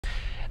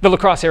The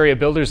Crosse Area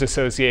Builders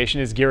Association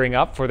is gearing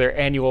up for their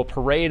annual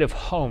Parade of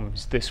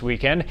Homes this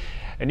weekend.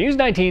 News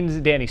 19's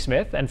Danny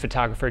Smith and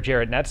photographer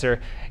Jarrett Netzer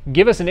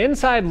give us an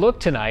inside look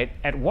tonight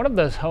at one of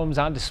those homes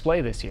on display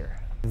this year.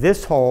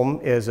 This home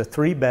is a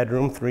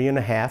 3-bedroom,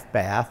 3.5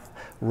 bath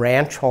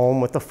ranch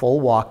home with a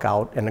full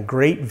walkout and a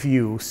great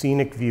view,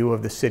 scenic view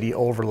of the city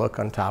overlook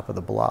on top of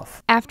the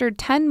bluff. After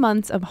 10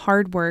 months of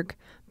hard work,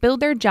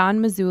 builder John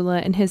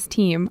Mazzulla and his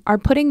team are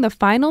putting the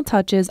final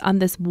touches on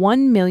this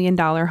 $1 million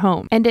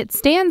home, and it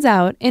stands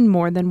out in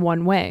more than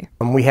one way.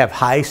 We have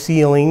high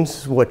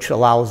ceilings, which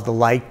allows the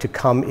light to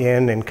come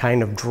in and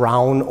kind of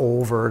drown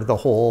over the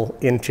whole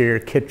interior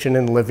kitchen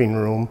and living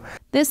room.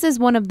 This is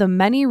one of the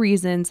many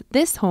reasons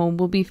this home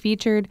will be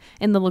featured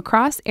in the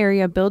Crosse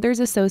Area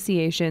Builders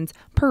Association's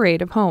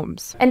Parade of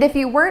Homes. And if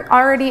you weren't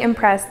already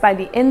impressed by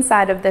the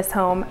inside of this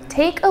home,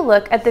 take a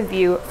look at the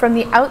view from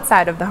the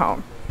outside of the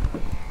home.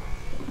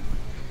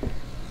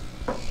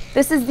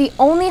 This is the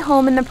only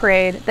home in the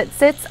parade that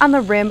sits on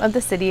the rim of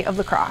the city of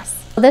La Crosse.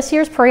 This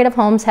year's Parade of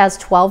Homes has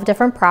 12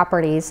 different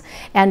properties,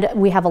 and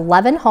we have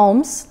 11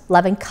 homes,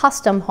 11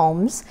 custom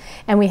homes,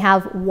 and we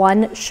have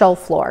 1 show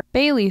floor.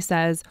 Bailey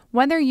says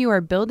whether you are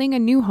building a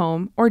new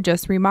home or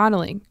just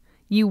remodeling,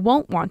 you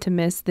won't want to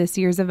miss this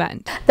year's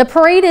event. The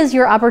parade is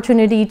your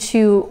opportunity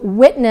to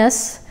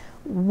witness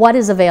what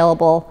is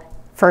available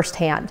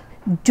firsthand.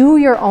 Do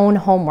your own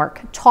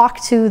homework,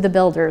 talk to the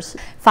builders,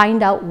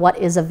 find out what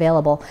is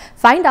available,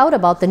 find out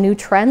about the new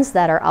trends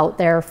that are out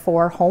there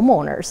for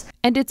homeowners.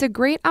 And it's a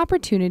great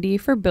opportunity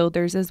for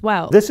builders as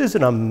well. This is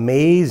an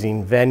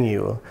amazing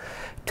venue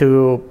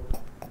to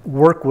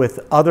work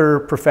with other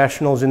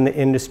professionals in the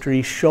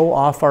industry, show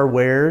off our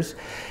wares,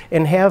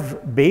 and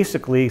have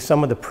basically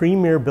some of the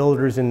premier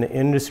builders in the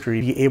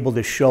industry be able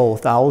to show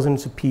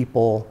thousands of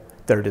people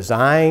their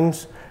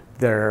designs,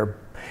 their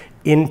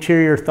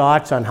interior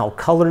thoughts on how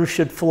colors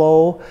should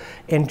flow,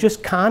 and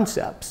just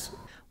concepts.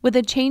 With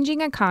a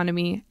changing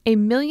economy, a $1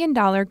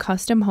 million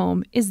custom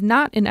home is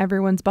not in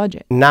everyone's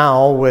budget.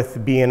 Now,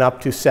 with being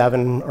up to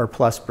 7% or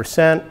plus,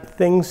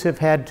 things have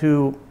had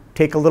to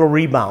take a little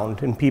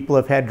rebound, and people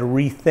have had to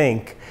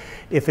rethink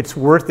if it's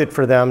worth it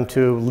for them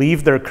to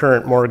leave their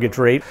current mortgage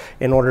rate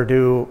in order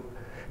to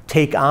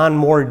take on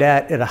more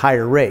debt at a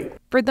higher rate.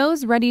 For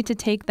those ready to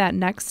take that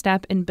next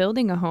step in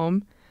building a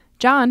home,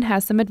 John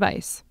has some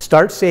advice.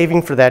 Start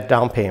saving for that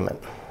down payment.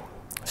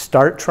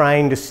 Start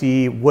trying to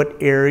see what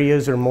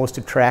areas are most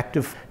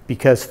attractive,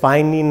 because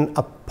finding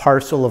a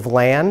parcel of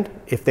land,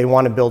 if they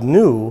want to build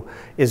new,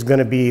 is going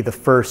to be the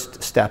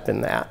first step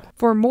in that.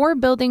 For more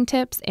building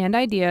tips and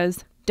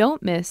ideas,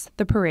 don't miss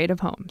the Parade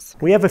of Homes.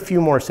 We have a few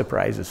more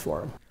surprises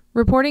for them.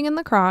 Reporting in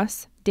La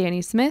Crosse,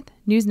 Danny Smith,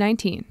 News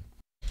 19.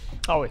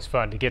 Always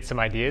fun to get some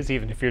ideas,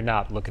 even if you're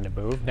not looking to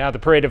move. Now, the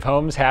Parade of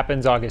Homes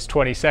happens August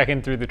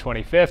 22nd through the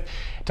 25th.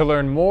 To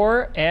learn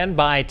more and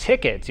buy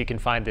tickets, you can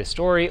find this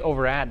story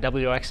over at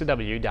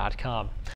WXW.com.